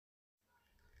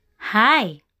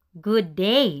Hi, good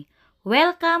day.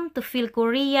 Welcome to Phil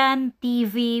Korean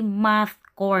TV Math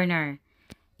Corner.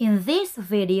 In this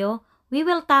video, we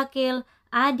will tackle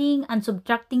adding and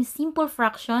subtracting simple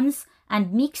fractions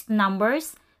and mixed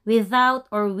numbers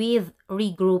without or with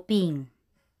regrouping.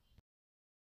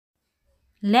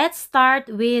 Let's start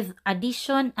with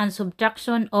addition and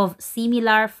subtraction of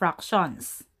similar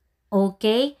fractions.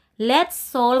 Okay, let's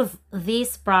solve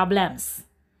these problems.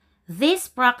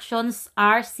 These fractions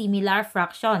are similar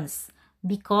fractions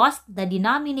because the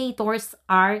denominators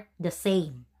are the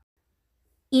same.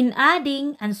 In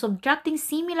adding and subtracting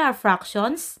similar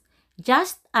fractions,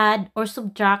 just add or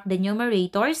subtract the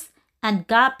numerators and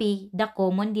copy the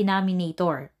common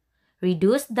denominator.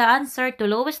 Reduce the answer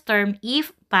to lowest term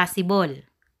if possible.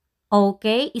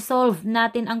 Okay, isolve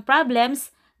natin ang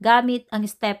problems gamit ang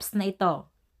steps na ito.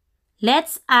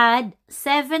 Let's add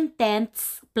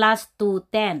 7/10 plus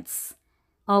 2/10.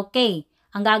 Okay,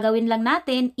 ang gagawin lang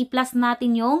natin, i-plus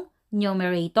natin yung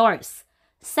numerators.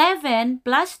 7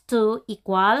 plus 2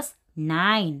 equals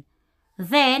 9.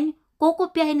 Then,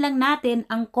 kukopyahin lang natin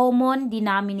ang common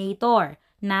denominator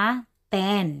na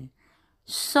 10.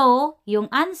 So,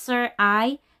 yung answer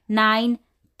ay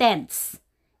 9/10.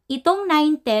 Itong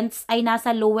 9/10 ay nasa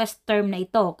lowest term na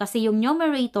ito kasi yung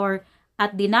numerator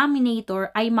at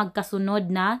denominator ay magkasunod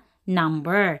na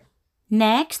number.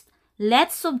 Next,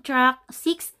 let's subtract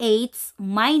 6/8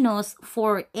 minus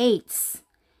 4/8.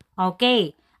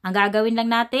 Okay, ang gagawin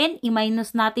lang natin,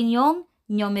 i-minus natin yung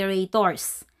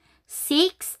numerators.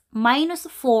 6 minus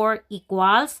 4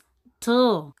 equals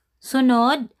 2.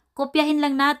 Sunod, kopyahin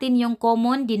lang natin yung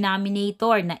common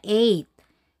denominator na 8.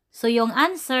 So, yung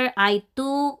answer ay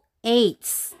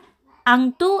 2/8.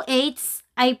 Ang 2/8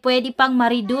 ay pwede pang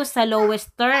ma-reduce sa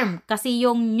lowest term kasi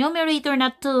yung numerator na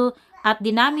 2 at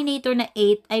denominator na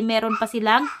 8 ay meron pa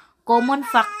silang common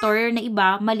factor na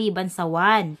iba maliban sa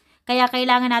 1. Kaya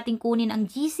kailangan natin kunin ang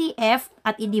GCF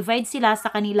at i-divide sila sa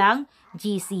kanilang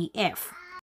GCF.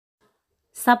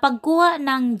 Sa pagkuha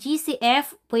ng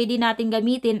GCF, pwede natin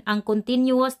gamitin ang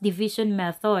continuous division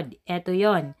method. Ito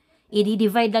yon.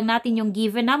 I-divide lang natin yung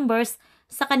given numbers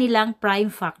sa kanilang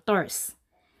prime factors.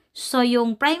 So,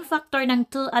 yung prime factor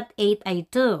ng 2 at 8 ay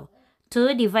 2.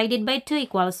 2 divided by 2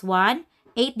 equals 1.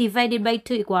 8 divided by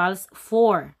 2 equals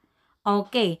 4.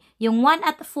 Okay, yung 1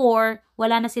 at 4,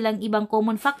 wala na silang ibang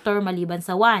common factor maliban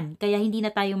sa 1. Kaya hindi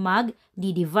na tayo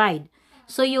mag-divide.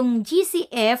 So, yung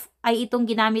GCF ay itong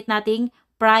ginamit nating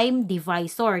prime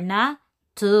divisor na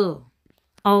 2.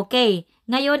 Okay,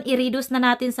 ngayon i-reduce na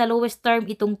natin sa lowest term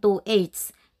itong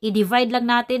 2/8. I-divide lang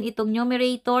natin itong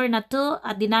numerator na 2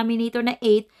 at denominator na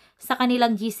 8 sa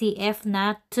kanilang GCF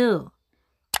na 2.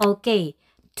 Okay,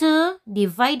 2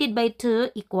 divided by 2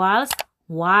 equals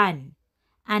 1.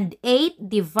 And 8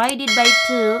 divided by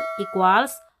 2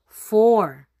 equals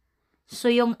 4. So,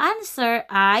 yung answer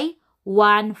ay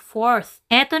 1/4.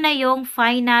 Ito na yung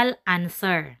final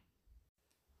answer.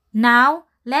 Now,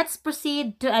 let's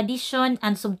proceed to addition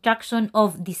and subtraction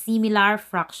of dissimilar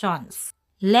fractions.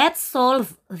 Let's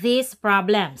solve these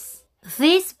problems.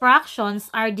 These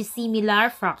fractions are dissimilar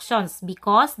fractions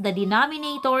because the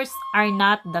denominators are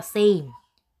not the same.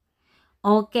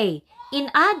 Okay, in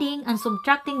adding and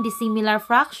subtracting dissimilar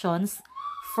fractions,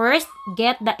 first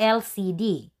get the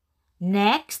LCD.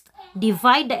 Next,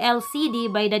 divide the LCD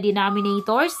by the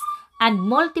denominators and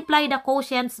multiply the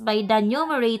quotients by the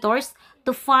numerators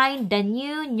to find the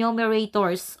new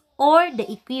numerators or the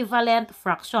equivalent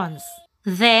fractions.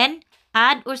 Then,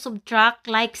 add or subtract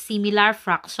like similar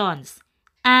fractions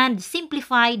and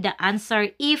simplify the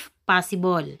answer if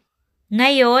possible.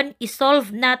 Ngayon,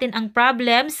 isolve natin ang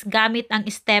problems gamit ang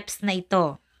steps na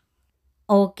ito.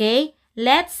 Okay,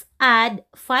 let's add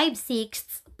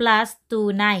 5/6 plus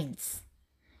 2/9.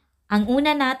 Ang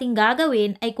una nating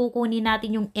gagawin ay kukunin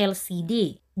natin yung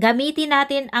LCD. Gamitin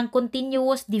natin ang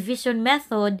continuous division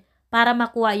method para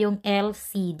makuha yung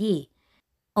LCD.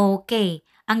 Okay,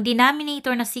 ang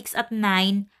denominator na 6 at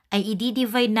 9 ay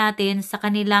i-divide natin sa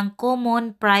kanilang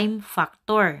common prime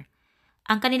factor.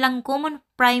 Ang kanilang common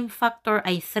prime factor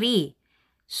ay 3.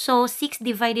 So, 6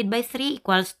 divided by 3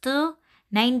 equals 2.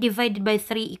 9 divided by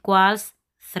 3 equals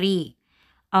 3.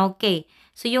 Okay,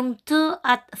 so yung 2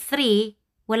 at 3,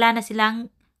 wala na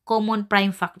silang common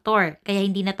prime factor, kaya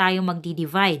hindi na tayo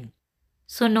magdi-divide.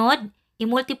 Sunod,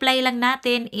 i-multiply lang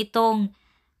natin itong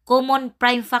common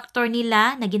prime factor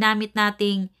nila na ginamit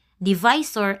nating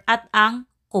divisor at ang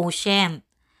quotient.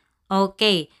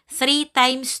 Okay, 3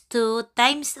 times 2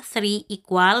 times 3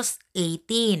 equals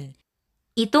 18.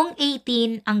 Itong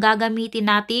 18 ang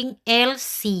gagamitin nating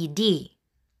LCD.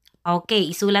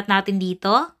 Okay, isulat natin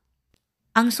dito.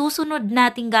 Ang susunod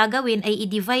nating gagawin ay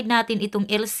i-divide natin itong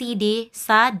LCD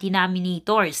sa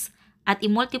denominators at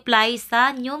i-multiply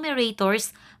sa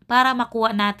numerators para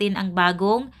makuha natin ang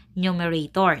bagong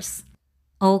numerators.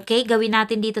 Okay, gawin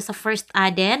natin dito sa first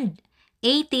addend.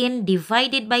 18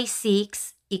 divided by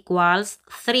 6 equals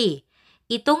 3.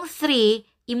 Itong 3,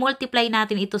 i-multiply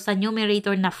natin ito sa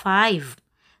numerator na 5.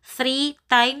 3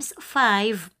 times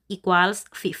 5 equals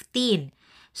 15.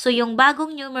 So, yung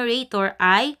bagong numerator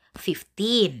ay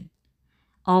 15.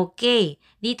 Okay,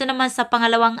 dito naman sa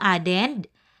pangalawang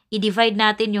addend, i-divide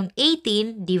natin yung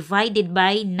 18 divided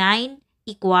by 9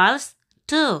 equals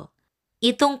 2.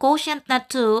 Itong quotient na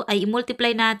 2 ay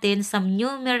i-multiply natin sa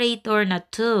numerator na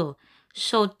 2.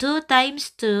 So, 2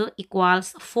 times 2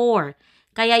 equals 4.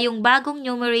 Kaya yung bagong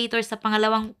numerator sa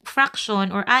pangalawang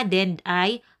fraction or addend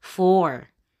ay 4.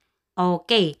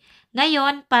 Okay,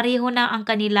 ngayon pareho na ang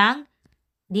kanilang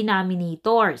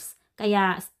denominators.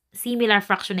 Kaya similar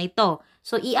fraction na ito.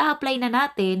 So, i-apply na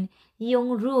natin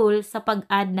yung rule sa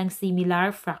pag-add ng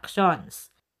similar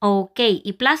fractions. Okay,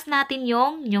 i-plus natin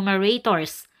yung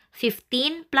numerators.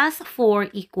 15 plus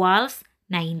 4 equals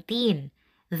 19.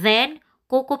 Then,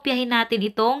 kukopyahin natin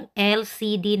itong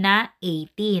LCD na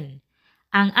 18.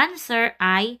 Ang answer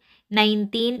ay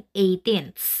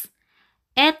 19/18.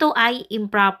 Ito ay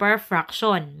improper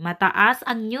fraction. Mataas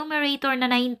ang numerator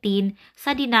na 19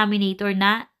 sa denominator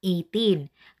na 18.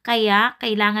 Kaya,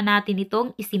 kailangan natin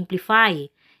itong isimplify.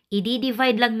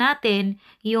 I-divide lang natin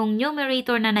yung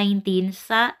numerator na 19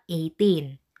 sa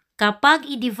 18. Kapag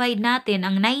i-divide natin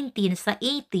ang 19 sa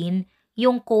 18,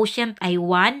 yung quotient ay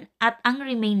 1 at ang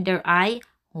remainder ay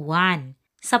 1.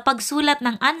 Sa pagsulat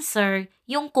ng answer,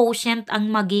 yung quotient ang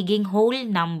magiging whole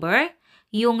number,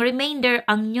 yung remainder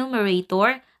ang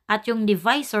numerator, at yung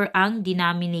divisor ang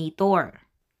denominator.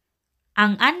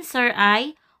 Ang answer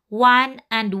ay 1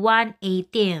 and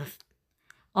 1/18.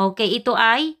 Okay, ito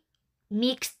ay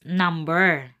mixed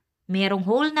number. Merong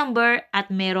whole number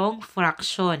at merong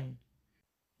fraction.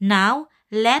 Now,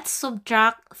 let's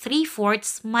subtract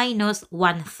 3/4 minus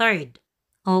 1/3.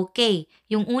 Okay,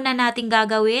 yung una nating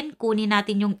gagawin, kunin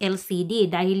natin yung LCD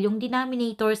dahil yung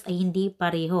denominators ay hindi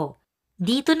pareho.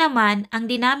 Dito naman, ang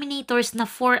denominators na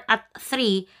 4 at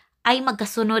 3 ay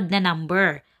magkasunod na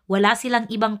number. Wala silang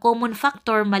ibang common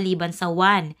factor maliban sa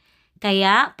 1.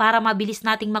 Kaya, para mabilis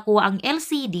nating makuha ang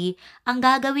LCD, ang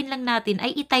gagawin lang natin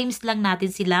ay i-times lang natin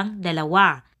silang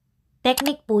dalawa.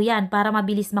 Technique po yan para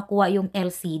mabilis makuha yung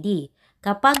LCD.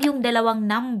 Kapag yung dalawang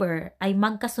number ay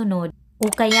magkasunod o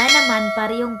kaya naman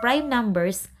parehong prime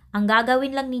numbers, ang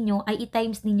gagawin lang ninyo ay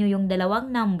i-times ninyo yung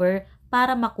dalawang number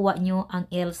para makuha nyo ang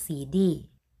LCD.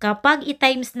 Kapag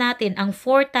i-times natin ang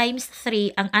 4 times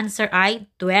 3, ang answer ay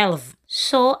 12.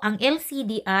 So, ang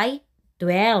LCD ay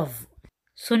 12.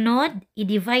 Sunod,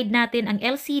 i-divide natin ang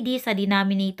LCD sa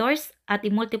denominators at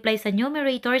i-multiply sa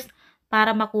numerators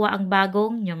para makuha ang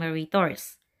bagong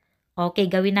numerators.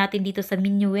 Okay, gawin natin dito sa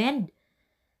minuend.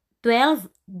 12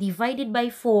 divided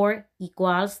by 4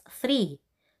 equals 3.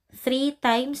 3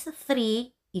 times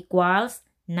 3 equals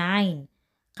 9.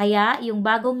 Kaya, yung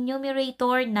bagong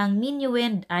numerator ng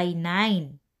minuend ay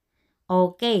 9.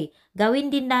 Okay, gawin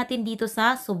din natin dito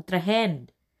sa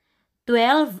subtrahend.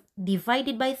 12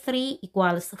 divided by 3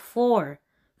 equals 4.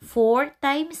 4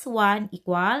 times 1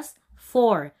 equals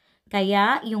 4.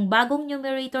 Kaya, yung bagong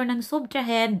numerator ng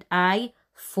subtrahend ay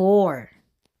 4.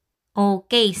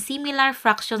 Okay, similar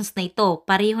fractions na ito.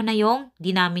 Pareho na yung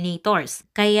denominators.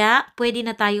 Kaya, pwede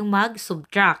na tayong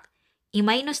mag-subtract.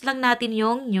 I-minus lang natin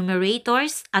yung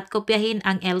numerators at kopyahin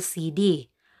ang LCD.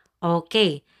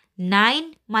 Okay,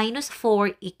 9 minus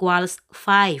 4 equals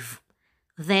 5.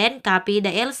 Then, copy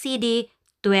the LCD,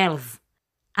 12.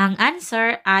 Ang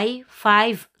answer ay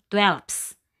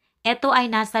 5/12. Ito ay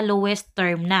nasa lowest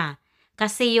term na.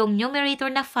 Kasi yung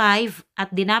numerator na 5 at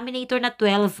denominator na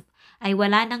 12 ay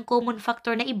wala ng common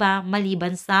factor na iba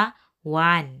maliban sa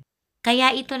 1.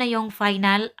 Kaya ito na yung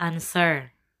final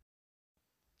answer.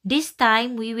 This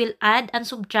time, we will add and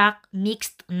subtract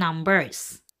mixed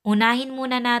numbers. Unahin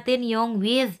muna natin yung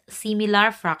with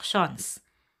similar fractions.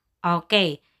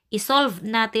 Okay, isolve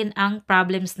natin ang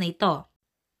problems na ito.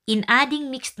 In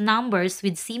adding mixed numbers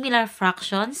with similar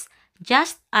fractions,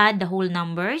 just add the whole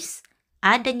numbers,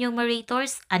 add the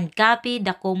numerators, and copy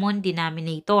the common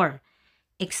denominator.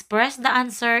 Express the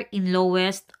answer in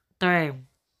lowest term.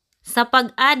 Sa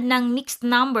pag-add ng mixed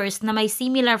numbers na may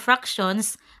similar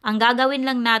fractions, ang gagawin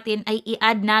lang natin ay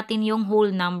i-add natin yung whole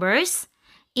numbers,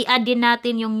 i-add din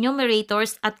natin yung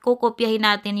numerators at kukopyahin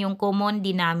natin yung common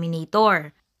denominator.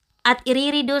 At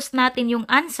i-reduce natin yung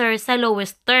answer sa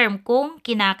lowest term kung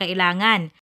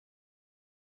kinakailangan.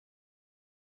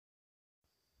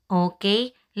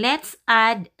 Okay, let's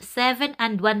add 7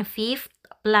 and 1/5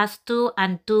 plus 2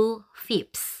 and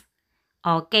 2/5.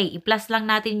 Okay, i-plus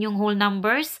lang natin yung whole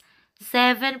numbers.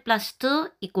 7 plus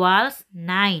 2 equals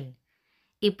 9.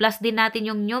 I-plus din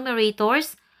natin yung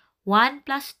numerators. 1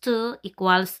 plus 2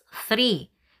 equals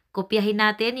 3. Kopyahin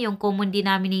natin yung common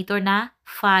denominator na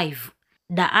 5.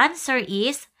 The answer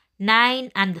is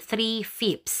 9 and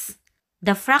 3/5.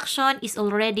 The fraction is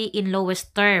already in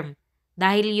lowest term.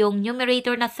 Dahil yung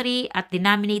numerator na 3 at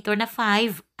denominator na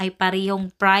 5 ay parehong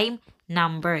prime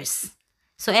numbers.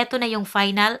 So, eto na yung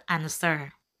final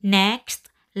answer. Next,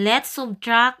 let's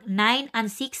subtract 9 and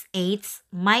 6/8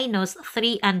 minus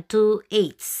 3 and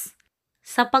 2/8.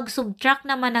 Sa pag-subtract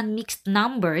naman ng mixed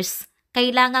numbers,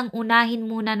 kailangang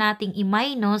unahin muna nating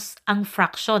i-minus ang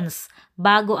fractions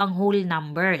bago ang whole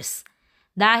numbers.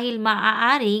 Dahil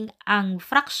maaaring ang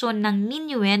fraction ng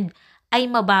minuend ay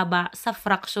mababa sa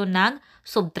fraction ng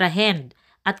subtrahend.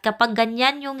 At kapag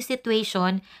ganyan yung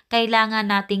situation, kailangan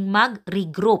nating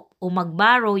mag-regroup o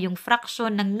mag-borrow yung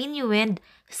fraction ng minuend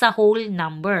sa whole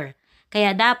number.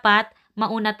 Kaya dapat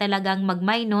mauna talagang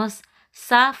mag-minus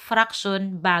sa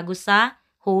fraction bago sa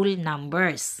whole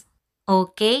numbers.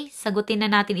 Okay, sagutin na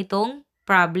natin itong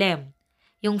problem.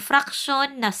 Yung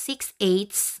fraction na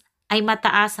 6/8 ay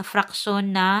mataas sa fraction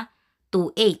na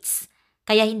 2/8.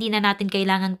 Kaya hindi na natin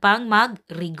kailangan pang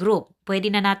mag-regroup.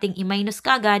 Pwede na nating i-minus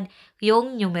kagad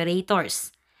yung numerators.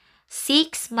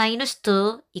 6 minus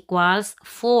 2 equals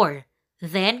 4.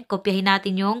 Then, kopyahin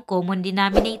natin yung common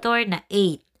denominator na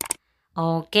 8.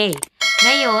 Okay.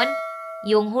 Ngayon,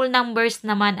 yung whole numbers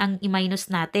naman ang i-minus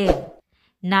natin.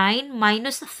 9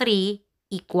 minus 3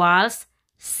 equals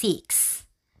 6.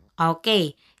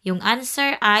 Okay. Yung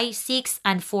answer ay 6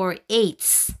 and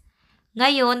 4/8.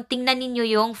 Ngayon, tingnan ninyo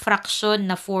yung fraction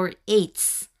na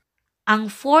 4/8. Ang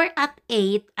 4 at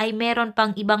 8 ay meron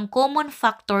pang ibang common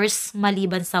factors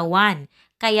maliban sa 1.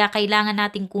 Kaya kailangan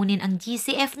nating kunin ang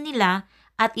GCF nila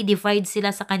at i-divide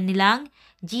sila sa kanilang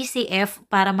GCF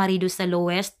para ma-reduce sa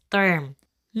lowest term.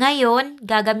 Ngayon,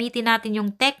 gagamitin natin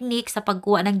yung technique sa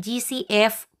pagkuha ng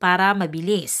GCF para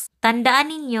mabilis.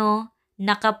 Tandaan ninyo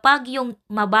na kapag yung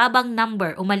mababang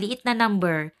number o maliit na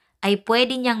number ay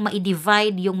pwede niyang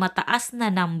ma-divide yung mataas na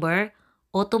number,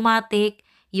 automatic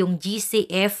yung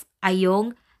GCF ay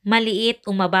yung maliit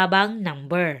o mababang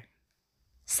number.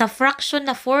 Sa fraction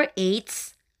na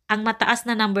 4/8, ang mataas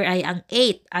na number ay ang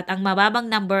 8 at ang mababang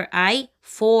number ay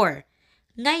 4.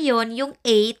 Ngayon, yung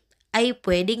 8 ay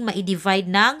pwedeng ma-divide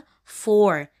ng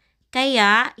 4.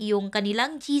 Kaya, yung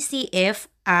kanilang GCF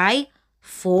ay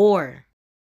 4.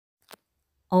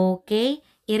 Okay,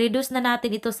 i-reduce na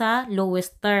natin ito sa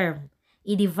lowest term.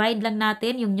 I-divide lang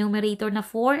natin yung numerator na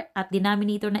 4 at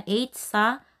denominator na 8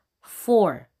 sa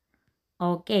 4.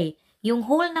 Okay, yung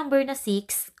whole number na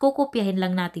 6, kukopyahin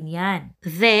lang natin yan.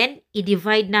 Then,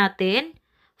 i-divide natin.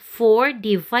 4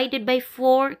 divided by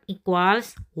 4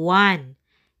 equals 1.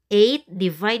 8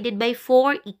 divided by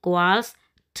 4 equals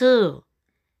 2.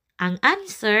 Ang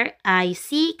answer ay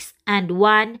 6 and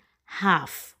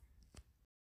 1/2.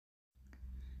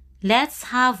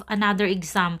 Let's have another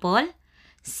example.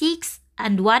 6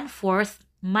 and 1/4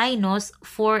 minus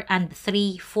 4 and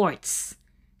 3/4.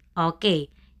 Okay,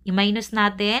 i-minus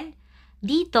natin.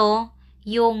 Dito,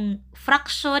 yung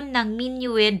fraction ng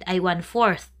minuend ay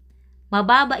 1/4.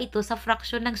 Mababa ito sa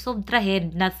fraction ng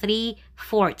subtrahend na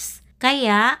 3/4.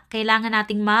 Kaya, kailangan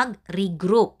nating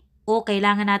mag-regroup o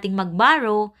kailangan nating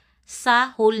mag-borrow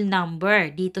sa whole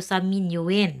number dito sa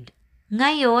minuend.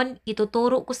 Ngayon,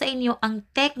 ituturo ko sa inyo ang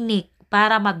technique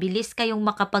para mabilis kayong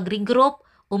makapag-regroup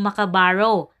o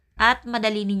makaborrow at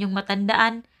madali ninyong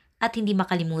matandaan at hindi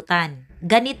makalimutan.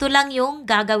 Ganito lang yung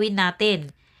gagawin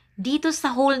natin. Dito sa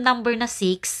whole number na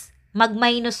 6,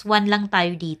 mag-minus 1 lang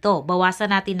tayo dito. Bawasan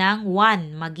natin ng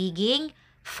 1, magiging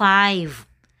 5.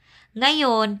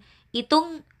 Ngayon,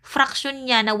 itong fraction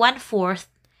niya na 1/4,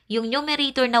 yung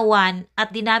numerator na 1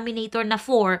 at denominator na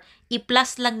 4,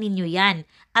 i-plus lang ninyo yan.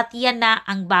 At yan na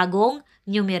ang bagong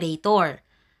numerator.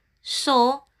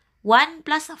 So, 1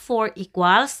 plus 4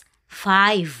 equals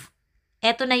 5.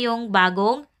 Ito na yung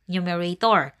bagong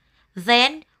numerator.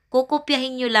 Then,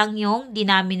 kukopyahin nyo lang yung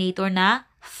denominator na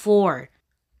 4.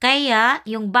 Kaya,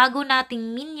 yung bago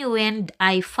nating minuend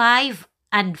ay 5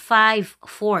 and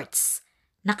 5/4.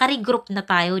 Nakaregroup na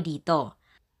tayo dito.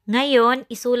 Ngayon,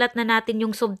 isulat na natin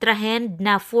yung subtrahend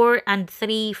na 4 and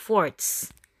 3/4.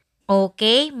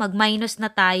 Okay, mag-minus na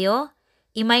tayo.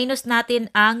 I-minus natin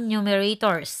ang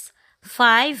numerators.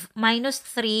 5 minus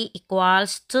 3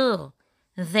 equals 2.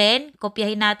 Then,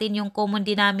 kopyahin natin yung common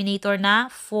denominator na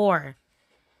 4.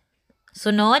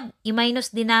 Sunod,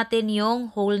 i-minus din natin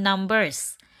yung whole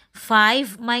numbers.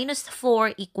 5 minus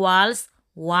 4 equals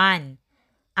 1.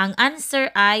 Ang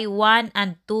answer ay 1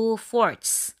 and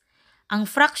 2/4. Ang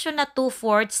fraction na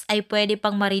 2/4 ay pwede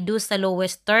pang ma-reduce sa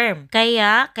lowest term.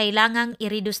 Kaya, kailangang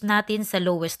i-reduce natin sa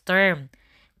lowest term.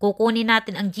 Kukunin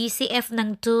natin ang GCF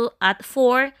ng 2 at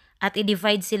 4 at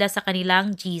i-divide sila sa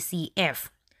kanilang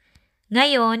GCF.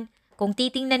 Ngayon, kung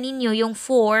titingnan ninyo yung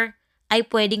 4 ay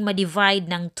pwedeng ma-divide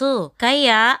ng 2.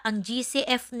 Kaya, ang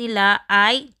GCF nila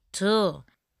ay 2.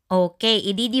 Okay,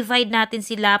 i-divide natin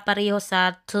sila pareho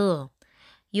sa 2.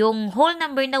 Yung whole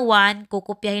number na 1,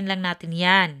 kukopyahin lang natin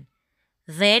yan.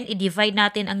 Then, i-divide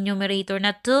natin ang numerator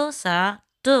na 2 sa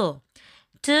 2.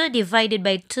 2 divided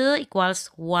by 2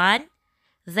 equals 1.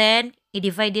 Then,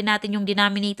 i-divide din natin yung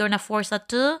denominator na 4 sa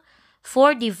 2.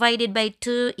 4 divided by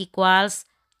 2 equals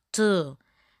 2.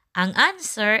 Ang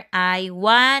answer ay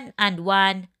 1 and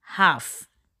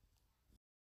 1/2.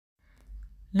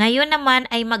 Ngayon naman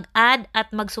ay mag-add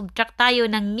at mag-subtract tayo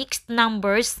ng mixed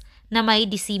numbers na may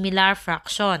dissimilar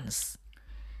fractions.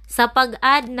 Sa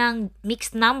pag-add ng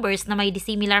mixed numbers na may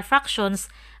dissimilar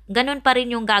fractions, ganun pa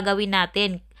rin yung gagawin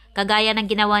natin. Kagaya ng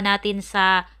ginawa natin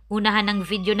sa unahan ng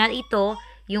video na ito,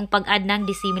 yung pag-add ng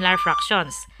dissimilar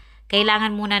fractions.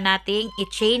 Kailangan muna nating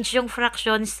i-change yung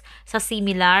fractions sa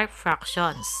similar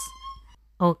fractions.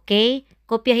 Okay,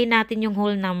 kopyahin natin yung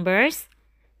whole numbers.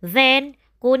 Then,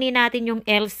 kunin natin yung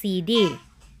LCD.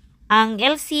 Ang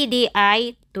LCD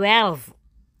ay 12.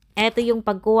 Ito yung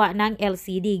pagkuha ng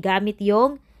LCD gamit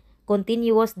yung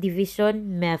continuous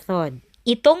division method.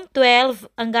 Itong 12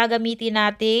 ang gagamitin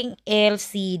nating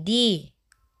LCD.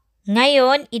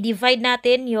 Ngayon, i-divide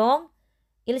natin yung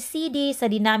LCD sa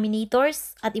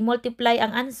denominators at i-multiply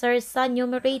ang answer sa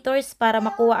numerators para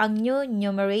makuha ang new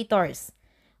numerators.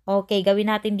 Okay, gawin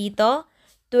natin dito.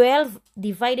 12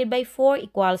 divided by 4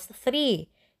 equals 3.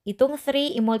 Itong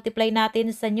 3, i-multiply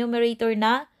natin sa numerator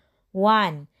na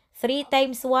 1. 3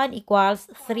 times 1 equals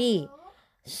 3.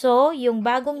 So, yung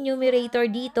bagong numerator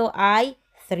dito ay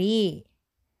 3.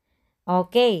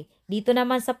 Okay, dito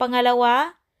naman sa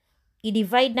pangalawa,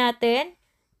 i-divide natin.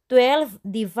 12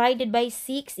 divided by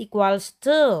 6 equals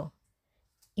 2.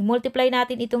 I-multiply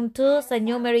natin itong 2 sa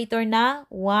numerator na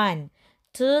 1.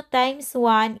 2 times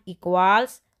 1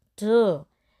 equals 2.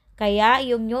 Kaya,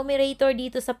 yung numerator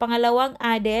dito sa pangalawang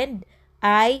added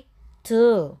ay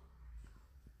 2.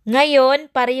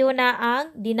 Ngayon, pareho na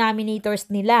ang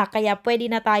denominators nila, kaya pwede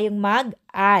na tayong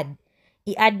mag-add.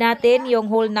 I-add natin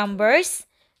yung whole numbers.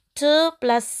 2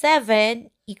 plus 7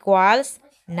 equals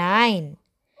 9.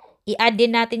 I-add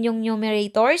din natin yung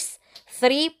numerators.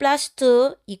 3 plus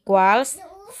 2 equals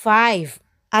 5.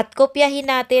 At kopyahin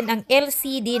natin ang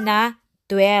LCD na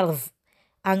 12.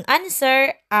 Ang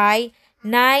answer ay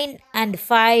 9 and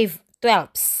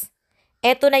 5/12.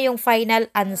 Ito na yung final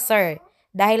answer.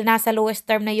 Dahil nasa lowest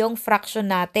term na yung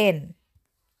fraction natin.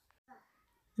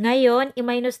 Ngayon,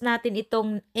 i-minus natin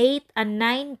itong 8 and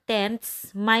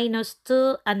 9/10 minus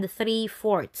 2 and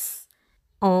 3/4.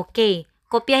 Okay,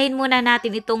 kopyahin muna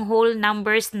natin itong whole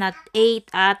numbers na 8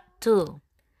 at 2.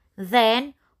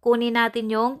 Then, kunin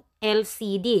natin yung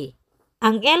LCD.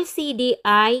 Ang LCD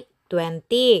ay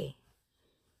 20.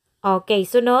 Okay,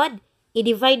 sunod,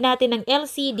 i-divide natin ang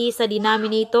LCD sa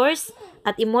denominators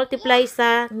at i-multiply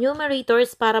sa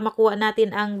numerators para makuha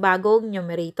natin ang bagong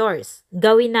numerators.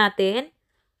 Gawin natin,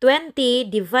 20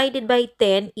 divided by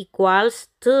 10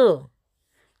 equals 2.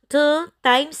 2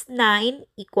 times 9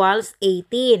 equals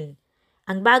 18.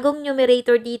 Ang bagong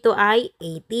numerator dito ay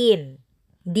 18.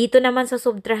 Dito naman sa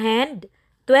subtrahend,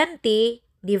 20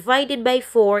 divided by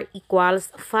 4 equals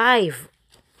 5.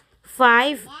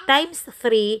 5 times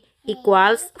 3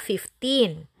 equals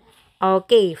 15.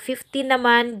 Okay, 15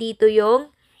 naman dito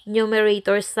yung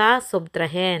numerator sa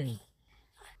subtrahend.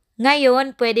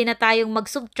 Ngayon, pwede na tayong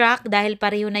mag-subtract dahil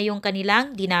pareho na yung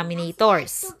kanilang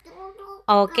denominators.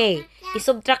 Okay,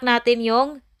 isubtract natin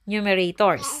yung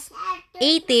numerators.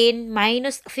 18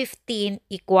 minus 15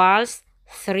 equals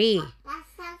 3.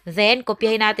 Then,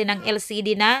 kopyahin natin ang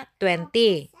LCD na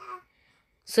 20.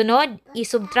 Sunod,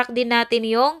 isubtract din natin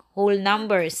yung whole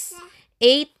numbers.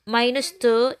 8 minus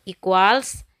 2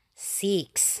 equals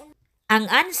 6. Ang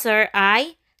answer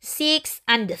ay 6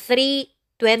 and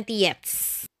 3/20.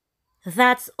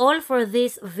 That's all for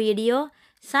this video.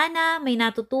 Sana may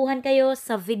natutuhan kayo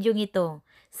sa video ito.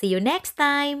 See you next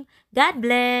time. God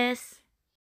bless!